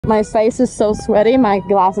My face is so sweaty, my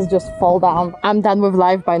glasses just fall down. I'm done with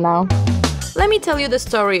life by now. Let me tell you the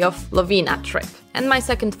story of Lovina trip and my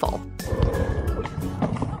second fall.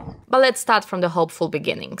 But let's start from the hopeful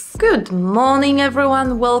beginnings. Good morning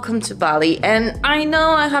everyone, welcome to Bali. And I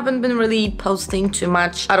know I haven't been really posting too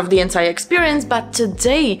much out of the entire experience, but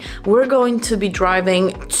today we're going to be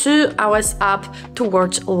driving 2 hours up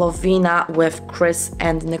towards Lovina with Chris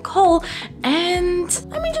and Nicole. And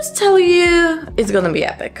let me just tell you, it's gonna be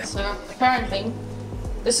epic. So apparently,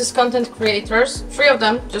 this is content creators, 3 of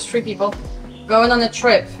them, just 3 people, going on a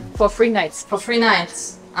trip for 3 nights. For 3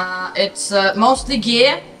 nights. It's mostly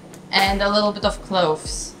gear and a little bit of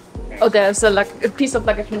clothes. Oh, there's a piece of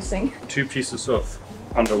luggage missing. 2 pieces of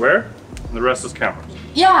underwear, and the rest is cameras.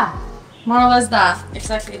 Yeah, more or less that,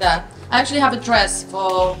 exactly that. I actually have a dress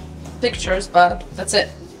for pictures, but that's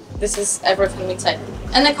it. This is everything we take.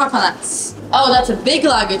 And the coconuts. Oh, that's a big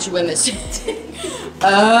luggage we're missing.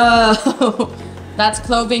 Oh, that's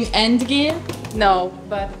clothing and gear? No,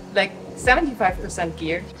 but like 75%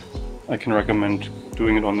 gear. I can recommend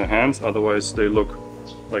doing it on the hands, otherwise they look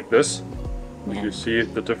like this. Yeah. You see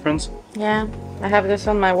the difference? Yeah, I have this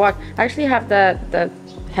on my watch. I actually have the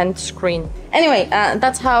hand screen. Anyway,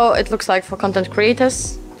 that's how it looks like for content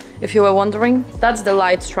creators, if you were wondering. That's the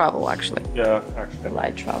light travel, actually. Yeah, actually. The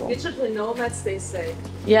light travel. Digital nomads, they say.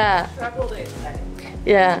 Yeah. Travel, they say.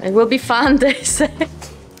 Yeah, it will be fun, they say.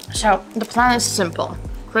 So, the plan is simple.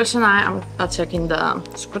 Chris and I are taking the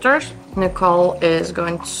scooters. Nicole is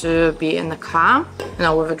going to be in the car,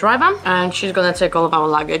 with a driver, and she's gonna take all of our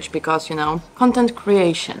luggage because, content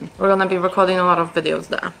creation. We're gonna be recording a lot of videos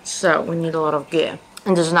there, so we need a lot of gear.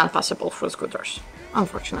 And this is not possible through scooters,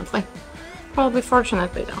 unfortunately. Probably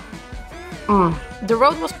fortunately, though. The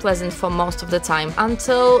road was pleasant for most of the time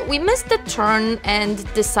until we missed the turn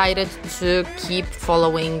and decided to keep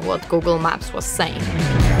following what Google Maps was saying.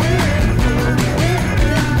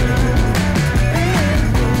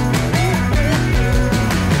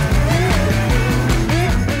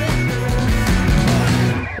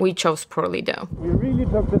 We chose poorly though. We really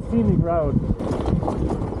took the scenic route.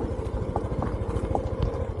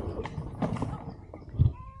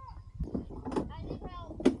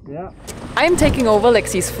 Yeah. I am taking over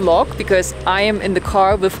Lexie's vlog because I am in the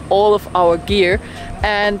car with all of our gear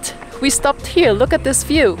and we stopped here. Look at this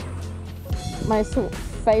view. My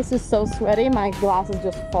face is so sweaty, my glasses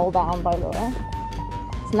just fall down by the way.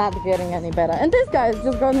 It's not getting any better. And this guy is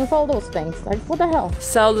just going with all those things. Like, what the hell?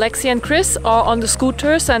 So Lexie and Chris are on the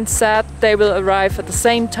scooters and said they will arrive at the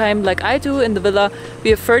same time like I do in the villa.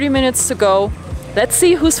 We have 30 minutes to go. Let's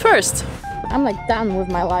see who's first. I'm like done with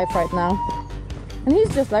my life right now. And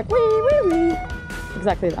he's just like, wee, wee, wee.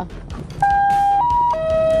 Exactly that.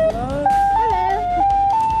 Hello.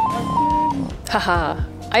 Haha.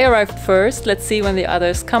 I arrived first. Let's see when the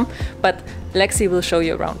others come. But Lexie will show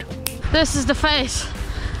you around. This is the face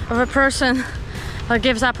of a person that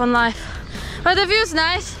gives up on life. But the view's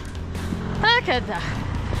nice. Look at that.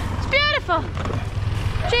 It's beautiful.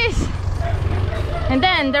 Jeez. And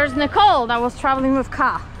then there's Nicole that was traveling with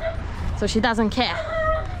car. So she doesn't care.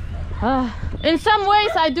 In some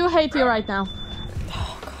ways, I do hate you right now.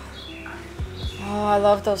 Oh, God. Oh, I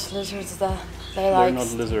love those lizards that They're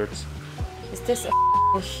not lizards. Is this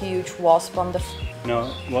a huge wasp on the...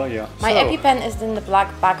 No, well, yeah. My EpiPen is in the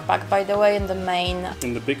black backpack, by the way, in the main...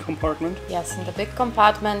 In the big compartment? Yes, in the big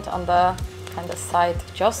compartment on the kind of side.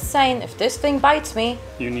 Just saying, if this thing bites me...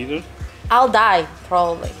 You need it? I'll die,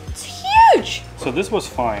 probably. It's huge! So this was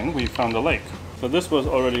fine, we found a lake. But this was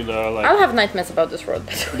already the, like... I'll have nightmares about this road.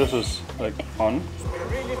 This is, like, fun. We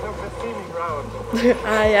really took the scenic route.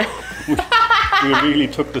 Ah, yeah. We really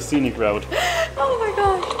took the scenic route. Oh my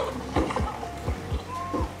gosh.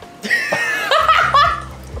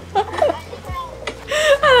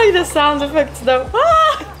 I like the sound effects though.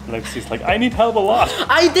 Lexie's like, I need help a lot.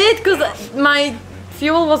 I did, because my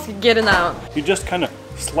fuel was getting out. You just kind of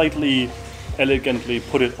slightly, elegantly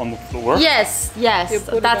put it on the floor. Yes, yes,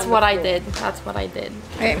 that's what I did. That's what I did.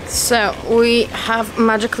 Okay, so we have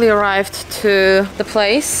magically arrived to the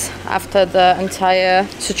place after the entire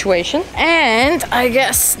situation. And I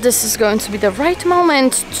guess this is going to be the right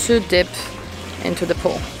moment to dip into the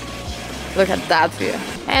pool. Look at that view.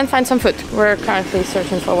 And find some food. We're currently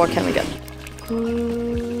searching for what can we get.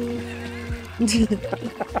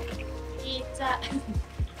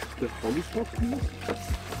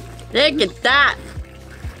 Look at that!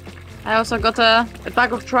 I also got a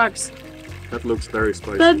bag of drugs. That looks very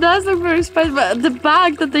spicy. That does look very spicy, but the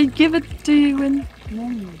bag that they give it to you in...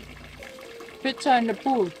 Picture in the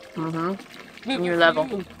pool. New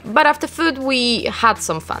level. But after food, we had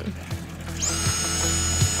some fun.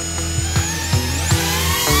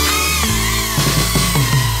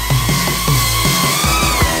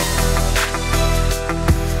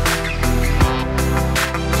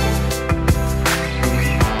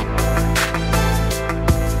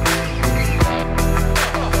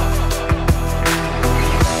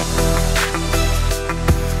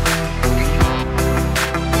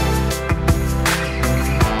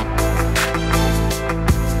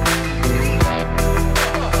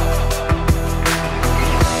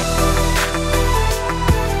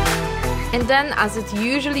 And then, as it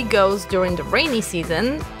usually goes during the rainy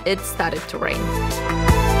season, it started to rain.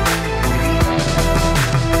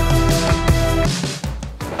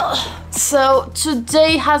 So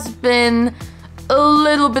today has been a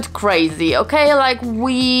little bit crazy, okay? Like,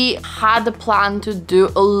 we had a plan to do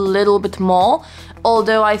a little bit more,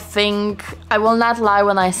 although I think I will not lie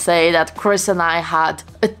when I say that Chris and I had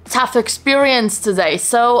a tough experience today.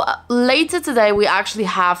 So later today we actually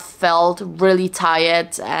have felt really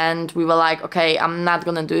tired and we were like, okay, I'm not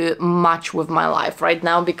gonna do much with my life right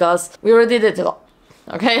now because we already did it a lot,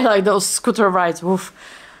 okay? Like those scooter rides, woof.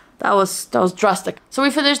 That was drastic. So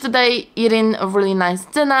we finished the day eating a really nice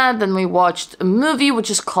dinner, then we watched a movie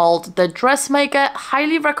which is called The Dressmaker.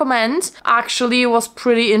 Highly recommend. Actually, it was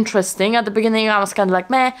pretty interesting. At the beginning I was kind of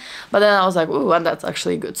like meh, but then I was like, ooh, and that's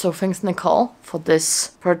actually good. So thanks Nicole for this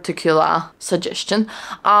particular suggestion.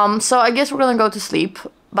 So I guess we're gonna go to sleep.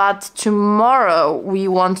 But tomorrow we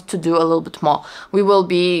want to do a little bit more. We will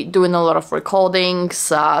be doing a lot of recordings,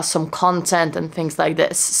 some content and things like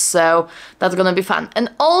this. So that's gonna be fun. And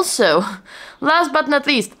also, last but not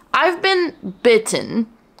least, I've been bitten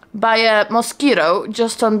by a mosquito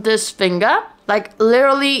just on this finger. Like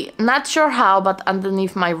literally, not sure how, but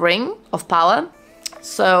underneath my ring of power.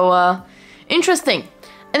 So interesting.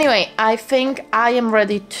 Anyway, I think I am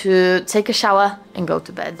ready to take a shower and go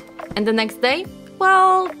to bed. And the next day,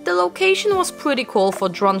 well, the location was pretty cool for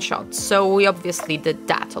drone shots, so we obviously did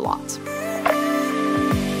that a lot.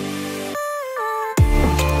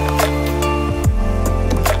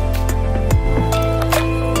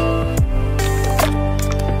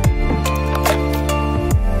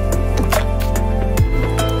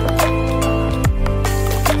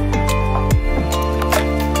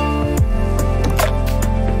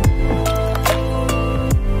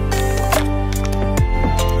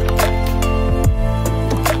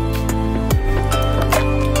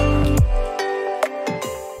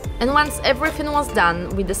 And once everything was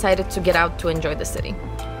done, we decided to get out to enjoy the city.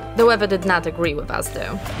 The weather did not agree with us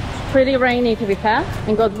though. Pretty rainy to be fair,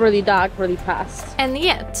 and got really dark really fast. And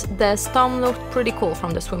yet, the storm looked pretty cool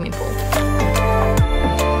from the swimming pool.